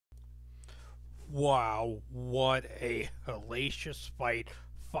Wow, what a hellacious fight.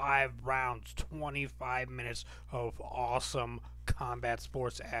 5 rounds, 25 minutes of awesome combat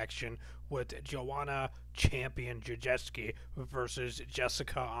sports action with Joanna Champion Jedrzejczyk versus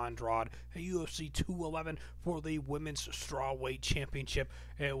Jessica Andrade at UFC 211 for the Women's Strawweight Championship.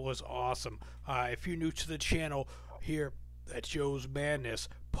 It was awesome. If you're new to the channel, here at Joe's Madness,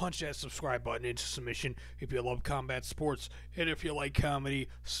 punch that subscribe button into submission if you love combat sports, and if you like comedy,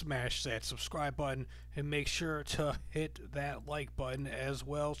 smash that subscribe button and make sure to hit that like button as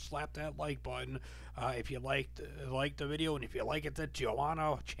well. Slap that like button if you like the video, and if you like it that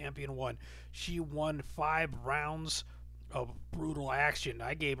Joanna Champion won. She won 5 rounds of brutal action.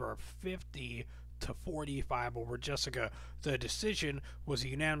 I gave her 50-45 over Jessica. The decision was a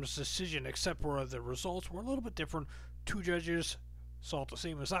unanimous decision, except for the results were a little bit different. Two judges saw it the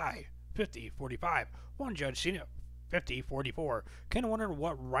same as I, 50-45. One judge seen it 50-44. Kind of wondered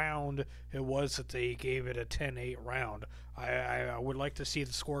what round it was that they gave it a 10-8 round. I would like to see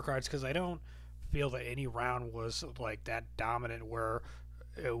the scorecards, because I don't feel that any round was like that dominant where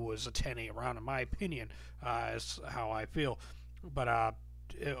it was a 10-8 round, in my opinion. Is how I feel. But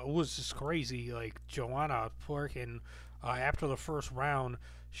it was just crazy. Like, Joanna freaking, after the first round,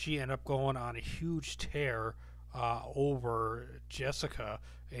 she ended up going on a huge tear over Jessica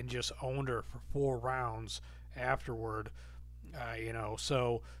and just owned her for 4 rounds afterward.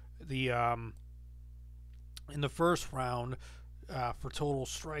 So the in the first round, for total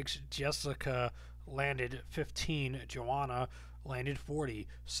strikes, Jessica landed 15, Joanna landed 40.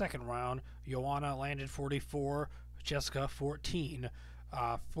 Second round, Joanna landed 44, Jessica 14.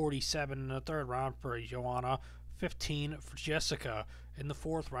 47 in the third round for Joanna, 15 for Jessica. In the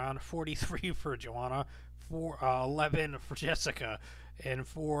fourth round, 43 for Joanna, 11 for Jessica. And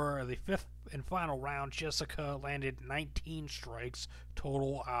for the fifth and final round, Jessica landed 19 strikes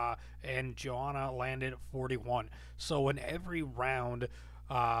total, and Joanna landed 41. So in every round,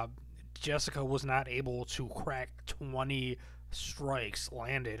 Jessica was not able to crack 20 strikes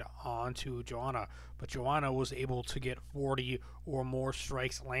landed onto Joanna, but Joanna was able to get 40 or more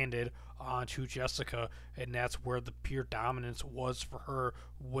strikes landed onto Jessica, and that's where the pure dominance was for her,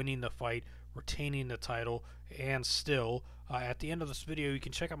 winning the fight, retaining the title. And still, at the end of this video, you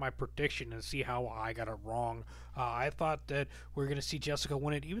can check out my prediction and see how I got it wrong. I thought that we were going to see Jessica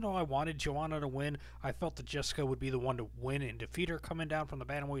win it. Even though I wanted Joanna to win, I felt that Jessica would be the one to win and defeat her coming down from the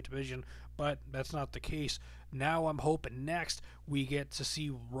bantamweight division, but that's not the case. Now I'm hoping next we get to see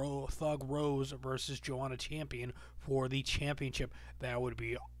Thug Rose versus Joanna Champion for the championship. That would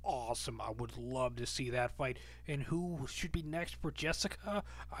be awesome. I would love to see that fight. And who should be next for Jessica?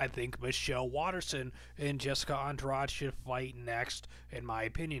 I think Michelle Waterson and Jessica Andrade should fight next, in my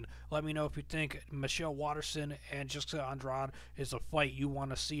opinion. Let me know if you think Michelle Waterson and Jessica Andrade is a fight you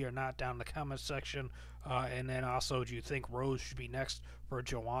want to see or not down in the comment section. And then also, do you think Rose should be next for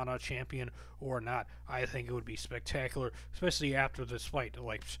Joanna Champion or not? I think it would be spectacular, especially after this fight.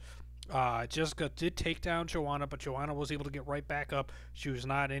 Like, Jessica did take down Joanna, but Joanna was able to get right back up. She was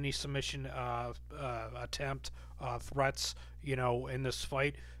not any submission attempt threats, in this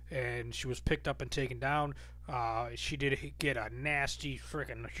fight, and she was picked up and taken down. She did get a nasty,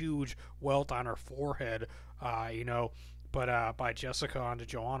 freaking huge welt on her forehead, but by Jessica onto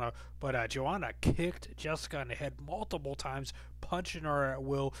Joanna. But Joanna kicked Jessica in the head multiple times, punching her at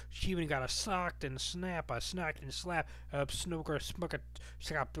will. She even got a socked and snap, a snacked and slap, snooker, smucker.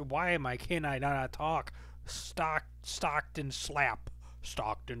 Why can I not talk? Stocked and slap,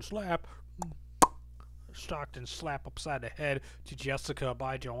 stocked and slap upside the head to Jessica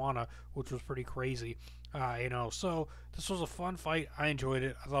by Joanna, which was pretty crazy. So this was a fun fight. I enjoyed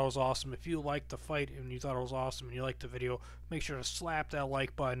it. I thought it was awesome. If you liked the fight and you thought it was awesome and you liked the video, make sure to slap that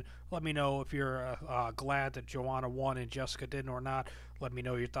like button. Let me know if you're glad that Joanna won and Jessica didn't or not. Let me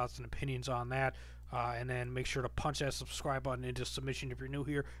know your thoughts and opinions on that. And then make sure to punch that subscribe button into submission if you're new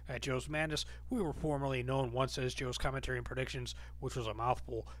here at Joe's Madness. We were formerly known once as Joe's Commentary and Predictions, which was a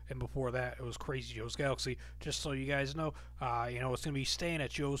mouthful, and before that it was Crazy Joe's Galaxy. Just so you guys know, it's going to be staying at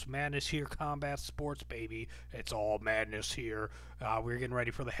Joe's Madness here, combat sports, baby. It's all madness here. We're getting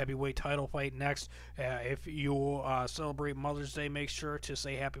ready for the heavyweight title fight next. If you celebrate Mother's Day, make sure to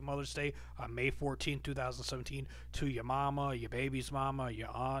say Happy Mother's Day on May 14, 2017 to your mama, your baby's mama, your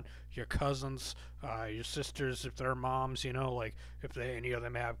aunt, your cousins, your sisters, if they're moms, like if any of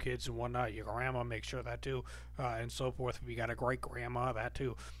them have kids and whatnot, your grandma, make sure that too, and so forth. If you got a great grandma, that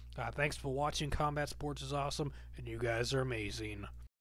too. Thanks for watching. Combat Sports is awesome, and you guys are amazing.